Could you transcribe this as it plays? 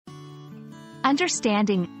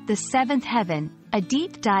Understanding the Seventh Heaven, a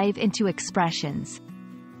deep dive into expressions.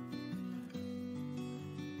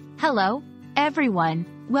 Hello, everyone.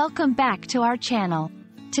 Welcome back to our channel.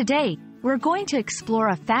 Today, we're going to explore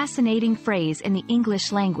a fascinating phrase in the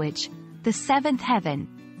English language, the seventh heaven.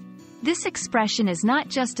 This expression is not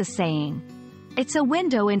just a saying. It's a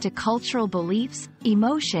window into cultural beliefs,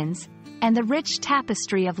 emotions, and the rich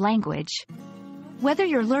tapestry of language. Whether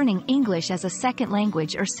you're learning English as a second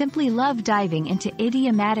language or simply love diving into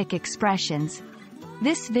idiomatic expressions,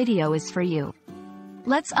 this video is for you.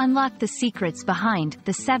 Let's unlock the secrets behind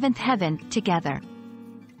the seventh heaven together.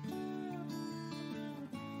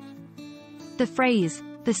 The phrase,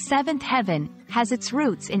 the seventh heaven, has its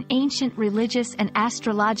roots in ancient religious and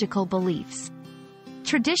astrological beliefs.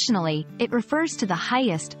 Traditionally, it refers to the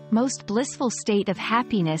highest, most blissful state of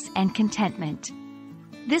happiness and contentment.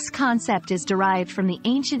 This concept is derived from the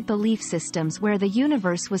ancient belief systems where the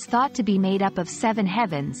universe was thought to be made up of seven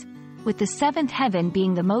heavens, with the seventh heaven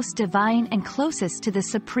being the most divine and closest to the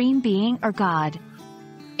supreme being or God.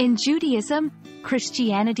 In Judaism,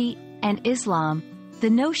 Christianity, and Islam, the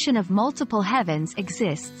notion of multiple heavens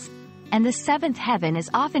exists, and the seventh heaven is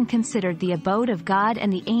often considered the abode of God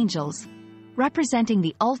and the angels, representing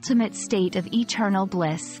the ultimate state of eternal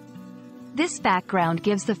bliss. This background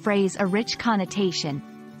gives the phrase a rich connotation,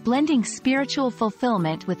 blending spiritual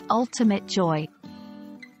fulfillment with ultimate joy.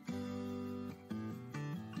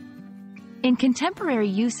 In contemporary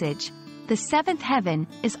usage, the seventh heaven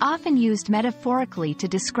is often used metaphorically to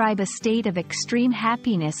describe a state of extreme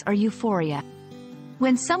happiness or euphoria.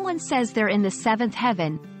 When someone says they're in the seventh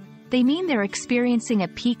heaven, they mean they're experiencing a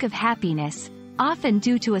peak of happiness, often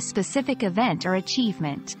due to a specific event or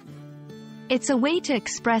achievement. It's a way to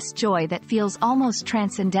express joy that feels almost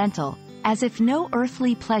transcendental, as if no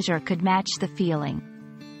earthly pleasure could match the feeling.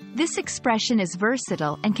 This expression is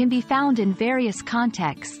versatile and can be found in various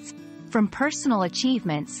contexts, from personal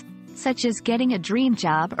achievements, such as getting a dream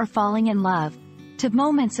job or falling in love, to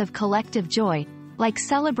moments of collective joy, like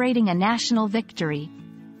celebrating a national victory.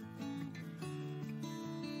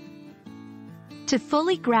 To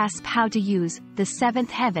fully grasp how to use the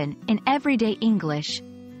seventh heaven in everyday English,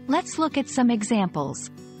 let's look at some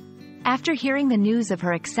examples. After hearing the news of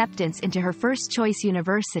her acceptance into her first-choice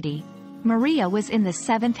university, Maria was in the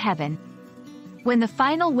seventh heaven. When the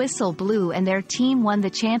final whistle blew and their team won the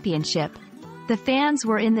championship, the fans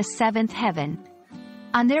were in the seventh heaven.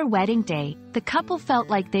 On their wedding day, the couple felt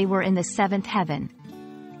like they were in the seventh heaven.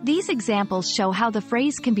 These examples show how the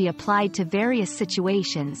phrase can be applied to various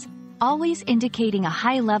situations, always indicating a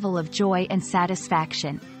high level of joy and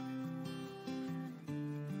satisfaction.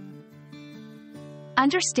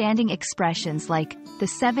 Understanding expressions like the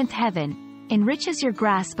seventh heaven enriches your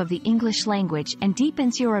grasp of the English language and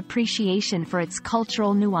deepens your appreciation for its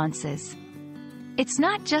cultural nuances. It's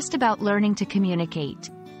not just about learning to communicate.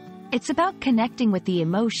 It's about connecting with the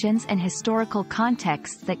emotions and historical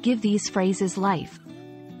contexts that give these phrases life.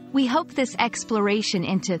 We hope this exploration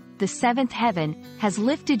into the seventh heaven has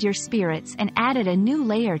lifted your spirits and added a new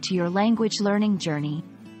layer to your language learning journey.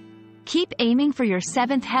 Keep aiming for your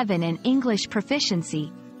seventh heaven in English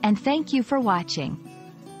proficiency, and thank you for watching.